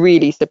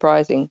really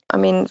surprising. I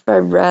mean, it's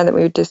very rare that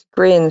we would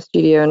disagree in the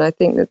studio. And I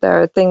think that there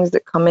are things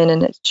that come in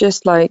and it's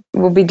just like,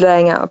 we'll be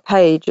laying out a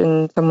page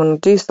and someone will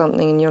do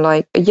something and you're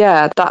like,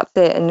 yeah, that's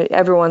it. And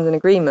everyone's in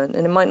agreement.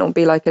 And it might not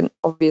be like an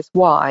obvious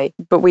why,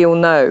 but we all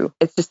know.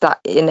 It's just that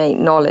innate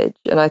knowledge.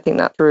 And I think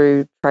that's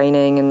through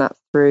training and that's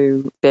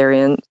through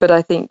experience. But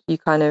I think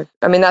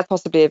that's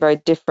possibly a very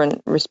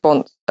different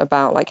response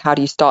about like, how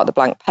do you start the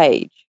blank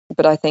page?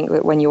 But I think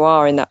that when you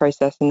are in that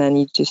process and then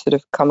you just sort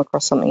of come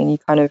across something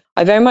and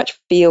I very much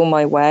feel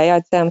my way.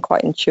 I'd say I'm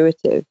quite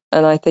intuitive.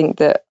 And I think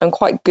that I'm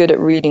quite good at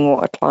reading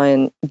what a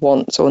client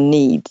wants or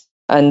needs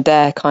and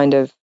their kind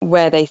of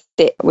where they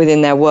sit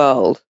within their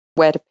world,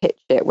 where to pitch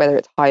it, whether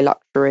it's high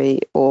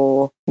luxury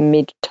or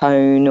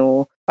mid-tone,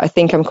 or I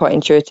think I'm quite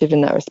intuitive in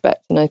that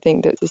respect. And I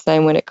think that's the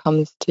same when it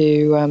comes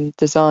to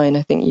design.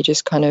 I think you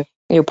just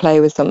you'll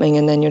play with something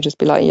and then you'll just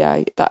be like,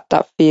 yeah,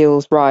 that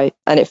feels right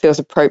and it feels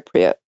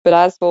appropriate. But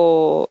as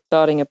for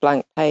starting a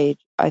blank page,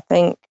 I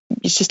think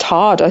it's just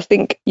hard. I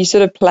think you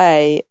sort of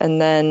play and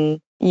then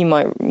you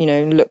might,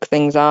 look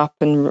things up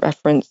and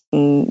reference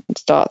and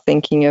start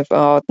thinking of,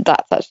 oh,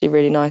 that's actually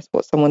really nice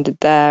what someone did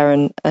there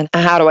and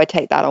how do I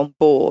take that on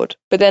board?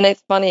 But then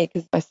it's funny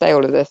because I say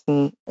all of this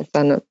and I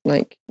sound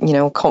like,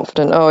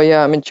 confident. Oh,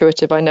 yeah, I'm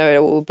intuitive. I know it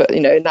all. But,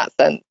 in that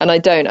sense. And I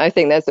don't. I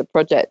think there's a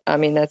project.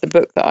 There's a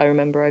book that I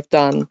remember I've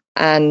done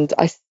and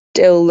I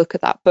still look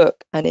at that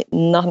book and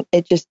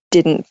it just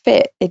didn't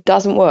fit. It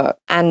doesn't work.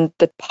 And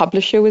the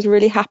publisher was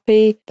really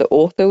happy. The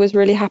author was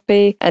really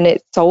happy and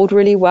it sold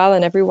really well.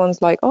 And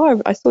everyone's like,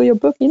 oh, I saw your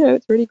book,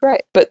 it's really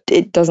great. But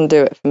it doesn't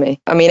do it for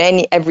me.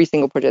 Every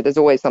single project, there's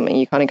always something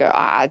you kind of go,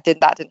 that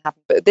didn't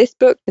happen. But this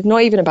book is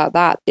not even about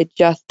that. It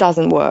just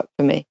doesn't work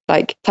for me.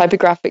 Like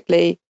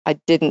typographically, I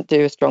didn't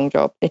do a strong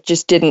job. It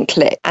just didn't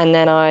click. And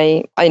then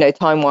I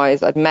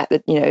time-wise, I'd met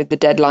the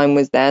deadline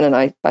was then and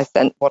I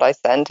sent what I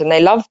sent and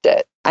they loved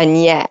it.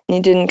 And yet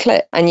it didn't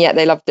click. And yet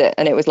they loved it.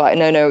 And it was like,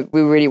 no,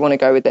 we really want to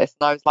go with this.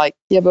 And I was like,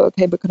 yeah, but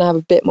can I have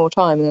a bit more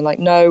time? And they're like,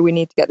 no, we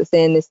need to get this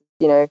in. This,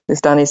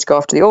 this down needs to go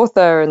off to the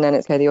author. And then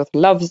it's okay, the author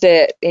loves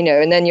it,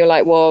 and then you're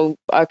like, well,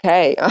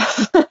 okay.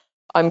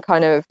 I'm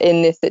kind of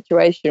in this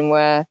situation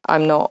where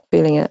I'm not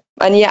feeling it.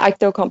 And yet I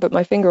still can't put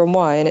my finger on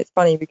why. And it's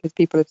funny because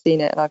people have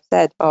seen it and I've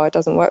said, oh, it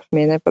doesn't work for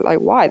me. And they're like,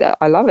 why?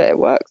 I love it. It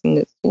works. And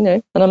it's,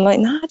 and I'm like,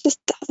 no, it just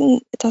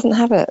doesn't. It doesn't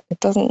have it. It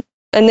doesn't.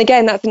 And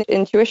again, that's an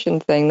intuition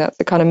thing. That's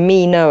the kind of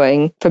me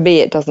knowing. For me,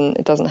 it doesn't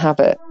have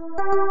it.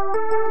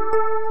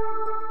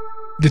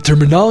 The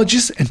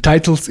terminologies and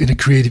titles in the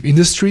creative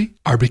industry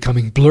are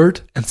becoming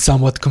blurred and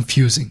somewhat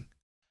confusing.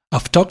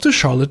 I've talked to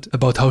Charlotte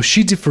about how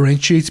she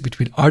differentiates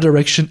between art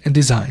direction and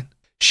design.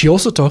 She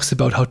also talks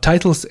about how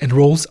titles and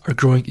roles are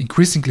growing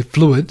increasingly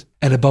fluid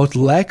and about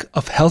lack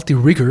of healthy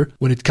rigor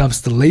when it comes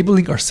to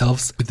labeling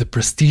ourselves with the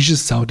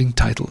prestigious sounding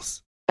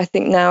titles. I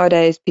think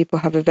nowadays people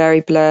have a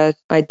very blurred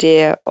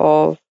idea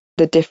of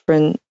the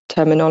different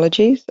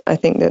terminologies. I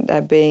think that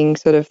they're being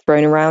sort of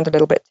thrown around a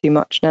little bit too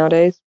much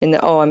nowadays in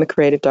that, I'm a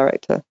creative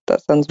director.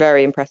 That sounds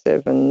very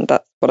impressive and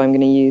that's what I'm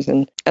going to use.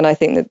 And I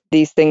think that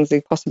these things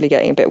are possibly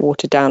getting a bit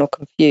watered down or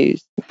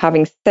confused.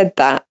 Having said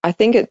that, I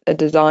think a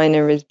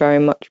designer is very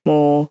much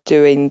more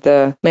doing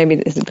maybe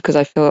this is because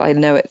I feel I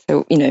know it,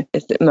 so,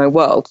 it's in my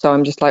world. So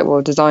I'm just like, well,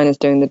 a designer's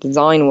doing the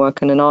design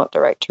work and an art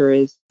director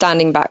is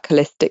standing back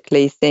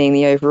holistically, seeing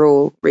the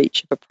overall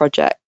reach of a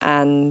project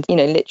and,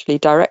 literally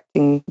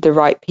directing the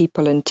right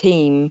people and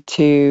team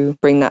to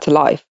bring that to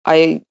life.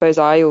 I suppose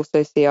I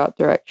also see art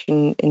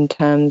direction in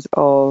terms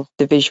of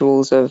the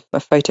visuals of a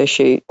photo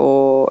shoot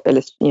or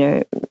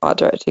art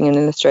directing an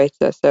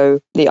illustrator. So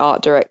the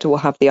art director will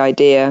have the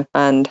idea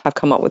and have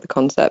come up with the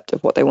concept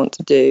of what they want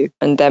to do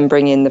and then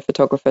bring in the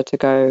photographer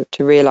to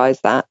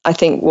realize that. I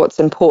think what's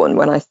important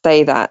when I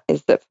say that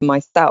is that for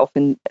myself,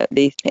 and at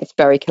least, it's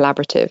very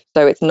collaborative.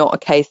 So it's not a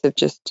case of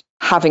just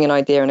having an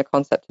idea and a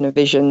concept and a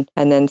vision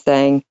and then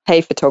saying,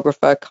 hey,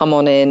 photographer, come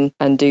on in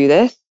and do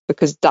this.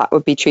 because that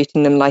would be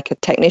treating them like a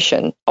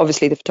technician.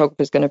 Obviously, the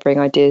photographer is going to bring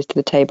ideas to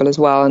the table as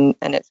well, and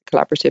it's a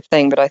collaborative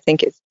thing. But I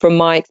think it's, from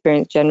my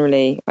experience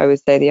generally, I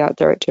would say the art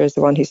director is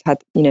the one who's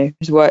had,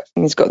 who's worked,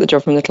 who's got the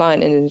job from the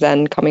client, and is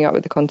then coming up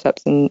with the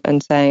concepts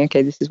and saying,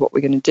 okay, this is what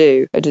we're going to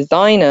do. A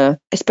designer,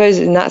 I suppose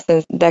in that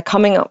sense, they're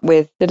coming up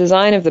with the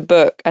design of the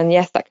book, and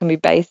yes, that can be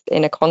based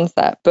in a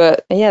concept,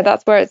 but yeah,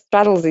 that's where it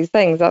straddles these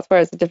things. That's where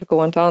it's a difficult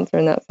one to answer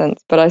in that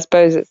sense. But I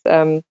suppose it's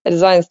a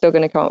designer is still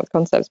going to come up with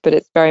concepts, but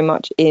it's very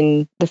much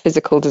in the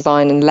physical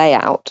design and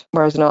layout,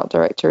 whereas an art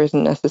director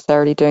isn't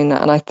necessarily doing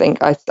that. And I think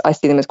I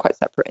see them as quite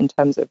separate in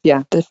terms of,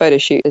 the photo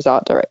shoot is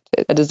art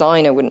directed. A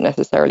designer wouldn't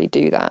necessarily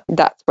do that.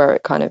 That's where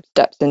it kind of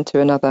steps into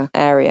another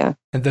area.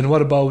 And then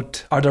what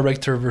about art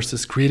director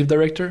versus creative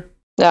director?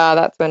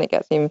 That's when it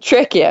gets even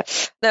trickier.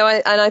 No,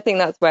 I think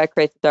that's where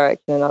creative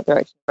direction and art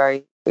direction are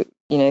very,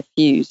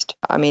 fused.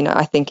 I mean,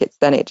 I think it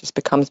just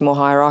becomes more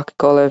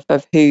hierarchical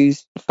of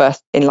who's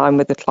first in line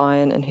with the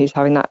client and who's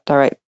having that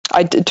direct.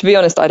 To be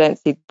honest, I don't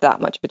see that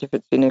much of a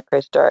difference between a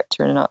creative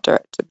director and an art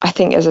director. I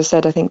think, as I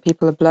said,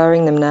 people are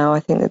blurring them now. I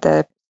think that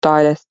they're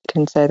stylist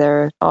can say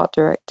they're an art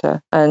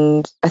director,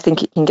 and I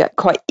think it can get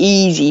quite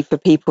easy for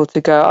people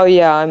to go, oh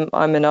yeah,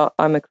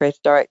 I'm a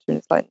creative director, and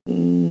it's like,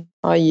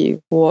 are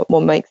you? What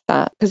makes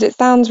that? Because it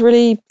sounds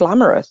really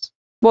glamorous.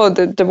 Well,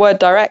 the word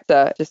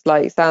director just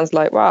sounds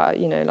like, wow,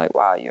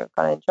 wow, you're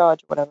kind of in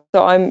charge or whatever.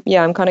 So I'm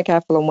kind of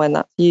careful on when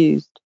that's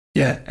used.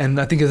 Yeah, and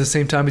I think at the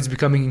same time, it's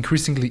becoming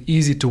increasingly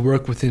easy to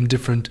work within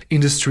different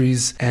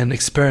industries and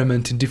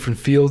experiment in different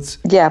fields.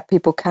 Yeah,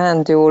 people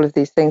can do all of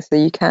these things. So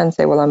you can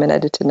say, well, I'm an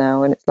editor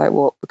now. And it's like,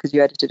 what? Because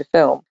you edited a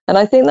film. And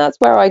I think that's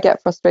where I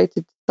get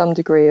frustrated to some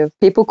degree of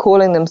people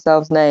calling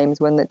themselves names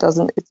when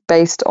it's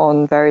based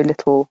on very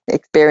little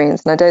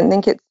experience. And I don't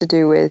think it's to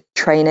do with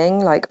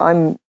training.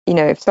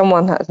 If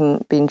someone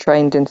hasn't been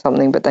trained in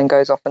something but then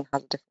goes off and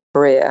has a different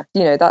career,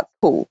 that's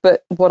cool.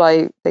 But what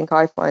I think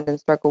I find and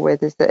struggle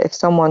with is that if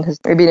someone has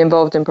been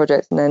involved in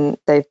projects and then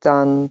they've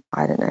done,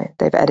 I don't know,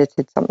 they've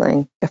edited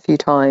something a few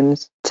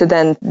times, to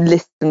then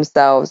list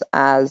themselves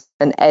as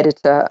an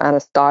editor and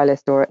a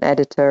stylist or an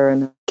editor,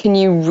 and can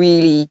you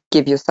really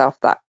give yourself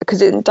that?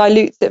 Because it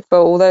dilutes it for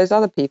all those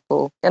other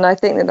people. And I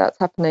think that that's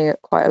happening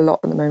quite a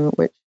lot at the moment,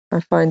 which I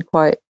find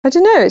quite, I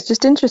don't know, it's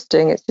just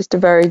interesting. It's just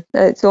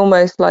it's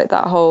almost like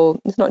that whole,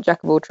 it's not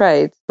jack of all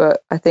trades,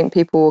 but I think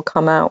people will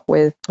come out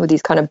with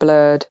these kind of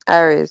blurred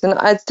areas. And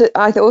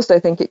I also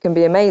think it can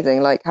be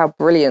amazing, like how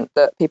brilliant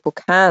that people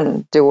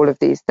can do all of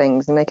these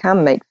things and they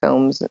can make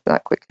films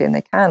that quickly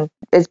and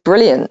it's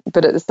brilliant.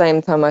 But at the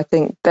same time, I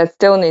think there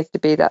still needs to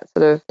be that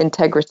sort of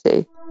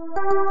integrity.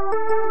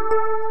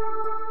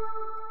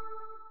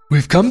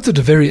 We've come to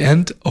the very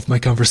end of my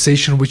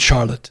conversation with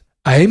Charlotte.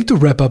 I aim to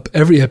wrap up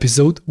every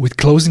episode with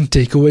closing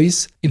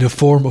takeaways in the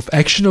form of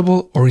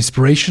actionable or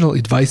inspirational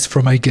advice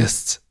from my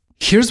guests.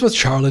 Here's what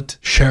Charlotte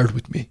shared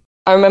with me.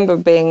 I remember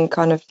being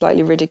kind of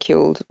slightly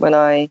ridiculed when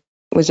I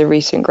was a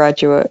recent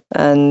graduate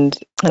and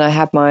I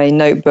had my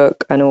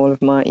notebook and all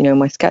of my,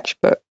 my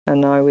sketchbook,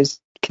 and I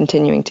was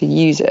continuing to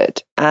use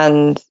it.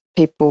 And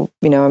people,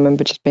 I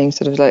remember just being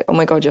sort of like, oh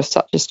my God, you're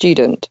such a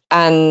student.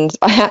 And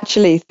I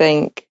actually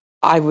think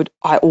I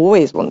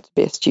always want to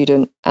be a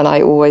student, and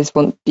I always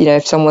want,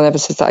 if someone ever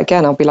says that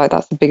again, I'll be like,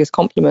 that's the biggest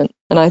compliment.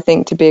 And I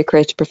think to be a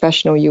creative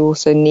professional, you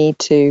also need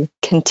to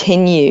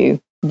continue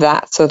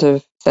that sort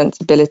of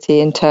sensibility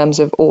in terms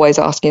of always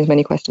asking as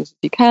many questions as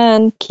you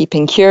can,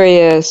 keeping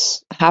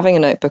curious, having a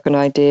notebook and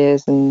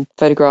ideas and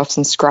photographs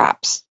and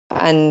scraps,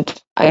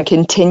 and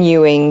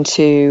continuing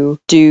to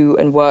do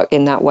and work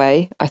in that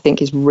way, I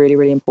think is really,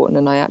 really important.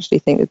 And I actually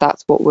think that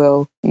that's what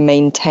will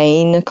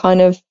maintain a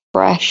kind of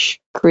fresh,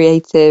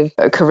 creative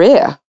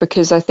career,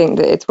 because I think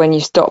that it's when you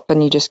stop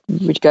and you just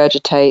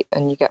regurgitate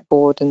and you get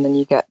bored and then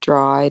you get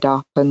dried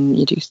up and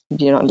you just,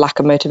 lack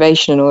of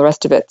motivation and all the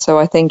rest of it. So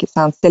I think it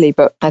sounds silly,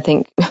 but I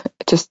think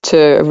just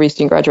to a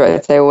recent graduate,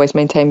 I'd say always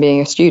maintain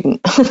being a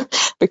student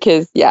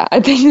because,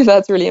 I think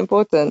that's really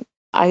important.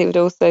 I would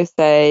also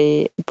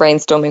say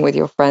brainstorming with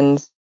your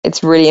friends.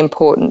 It's really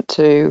important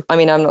to,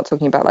 I'm not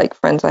talking about like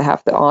friends I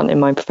have that aren't in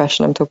my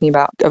profession. I'm talking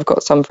about, I've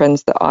got some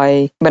friends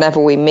that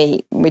whenever we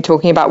meet, we're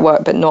talking about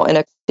work, but not in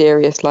a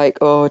serious, like,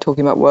 oh,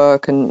 talking about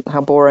work and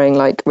how boring,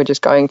 like we're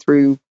just going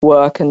through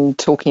work and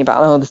talking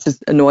about, oh, this is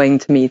annoying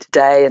to me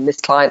today and this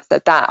client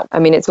said that.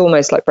 It's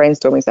almost like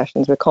brainstorming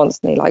sessions. We're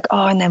constantly like,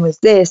 oh, and then was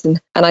this. And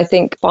I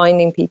think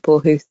finding people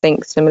who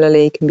think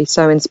similarly can be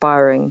so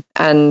inspiring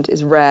and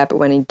is rare, but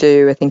when you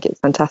do, I think it's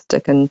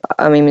fantastic. And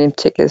in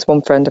particular, this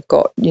one friend I've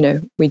got,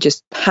 we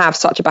just have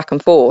such a back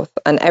and forth.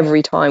 And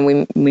every time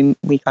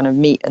we kind of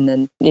meet and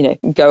then,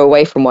 go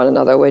away from one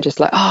another, we're just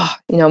like, I'm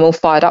all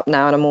fired up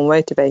now and I'm all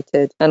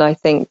motivated. And I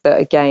think that,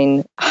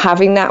 again,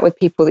 having that with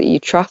people that you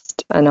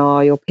trust and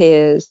are your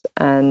peers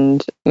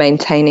and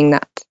maintaining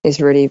that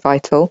is really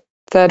vital.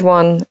 Third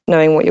one,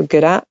 knowing what you're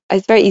good at.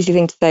 it's a very easy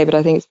thing to say, but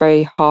I think it's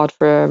very hard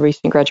for a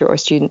recent graduate or a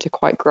student to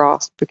quite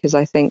grasp, because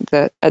I think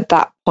that at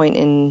that point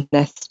in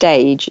their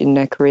stage in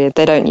their career,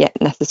 they don't yet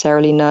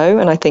necessarily know.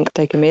 And I think it's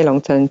taken me a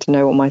long time to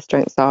know what my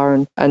strengths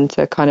are and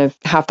to kind of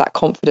have that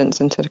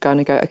confidence and to kind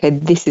of go, okay,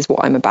 this is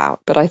what I'm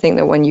about. But I think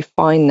that when you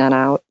find that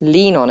out,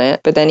 lean on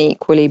it, but then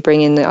equally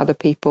bring in the other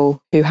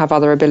people who have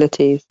other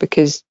abilities,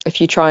 because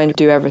if you try and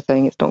do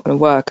everything, it's not going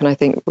to work. And I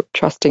think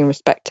trusting and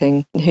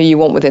respecting who you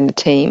want within the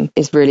team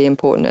is really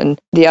important.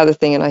 And the other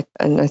thing, and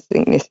I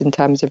think this in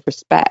terms of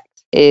respect,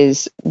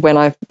 is when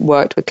I've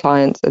worked with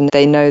clients and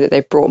they know that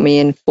they've brought me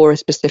in for a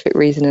specific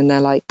reason and they're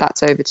like,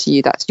 that's over to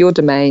you, that's your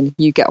domain,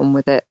 you get on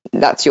with it,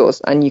 that's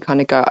yours. And you kind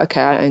of go,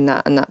 okay, I own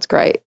that and that's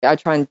great. I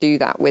try and do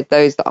that with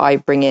those that I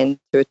bring in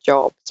to a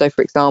job. So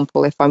for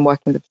example, if I'm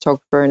working with a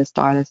photographer and a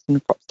stylist and a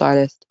prop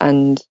stylist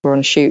and we're on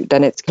a shoot,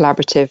 then it's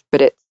collaborative,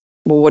 but it's,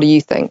 well, what do you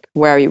think?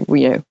 Where are you,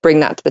 bring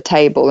that to the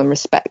table and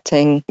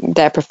respecting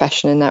their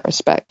profession in that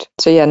respect.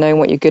 So yeah, knowing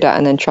what you're good at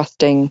and then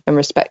trusting and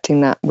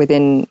respecting that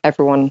within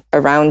everyone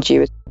around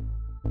you.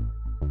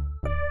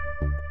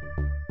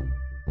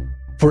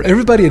 For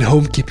everybody at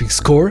home keeping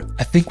score,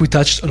 I think we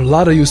touched on a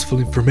lot of useful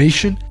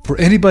information for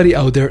anybody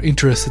out there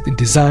interested in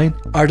design,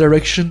 art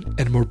direction,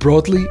 and more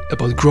broadly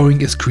about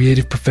growing as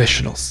creative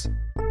professionals.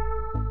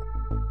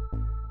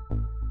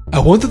 I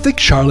want to thank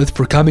Charlotte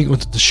for coming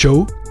onto the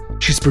show.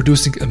 She's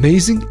producing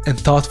amazing and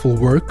thoughtful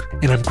work,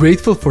 and I'm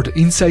grateful for the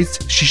insights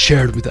she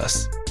shared with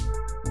us.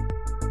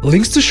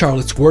 Links to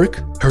Charlotte's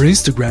work, her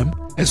Instagram,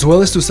 as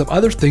well as to some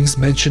other things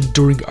mentioned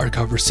during our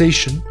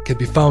conversation can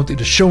be found in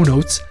the show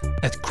notes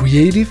at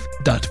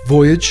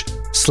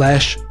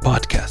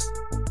creative.voyage/podcast.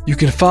 You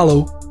can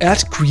follow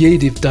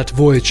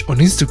 @creative.voyage on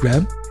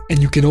Instagram, and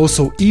you can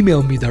also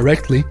email me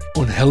directly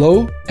on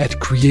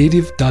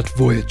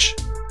hello@creative.voyage.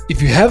 If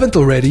you haven't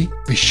already,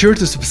 be sure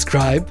to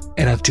subscribe,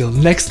 and until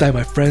next time,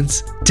 my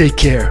friends, take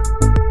care.